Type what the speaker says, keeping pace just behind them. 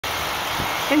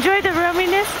Enjoy the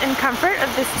roominess and comfort of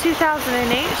this 2008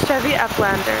 Chevy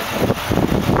Uplander.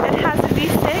 It has a V6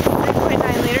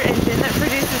 3.9-liter engine that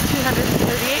produces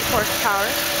 238 horsepower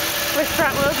with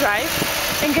front-wheel drive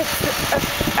and gets an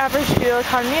average fuel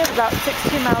economy of about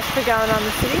 16 miles per gallon on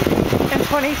the city and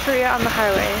 23 on the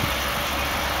highway.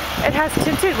 It has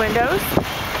tinted windows,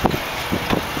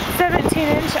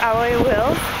 17-inch alloy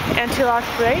wheels, anti-lock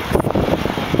brakes,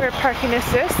 rear parking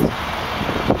assist,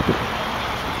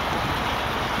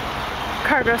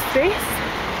 cargo space.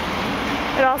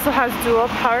 It also has dual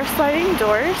power sliding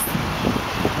doors.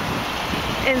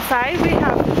 Inside we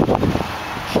have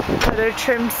leather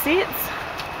trimmed seats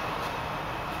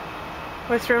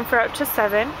with room for up to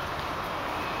 7,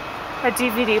 a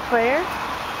DVD player,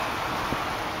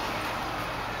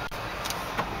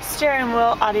 steering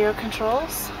wheel audio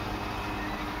controls,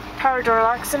 power door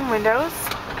locks and windows,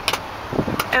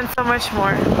 and so much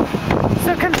more.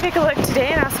 So come take a look today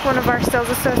and ask one of our sales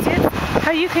associates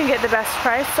how you can get the best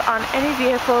price on any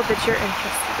vehicle that you're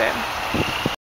interested in.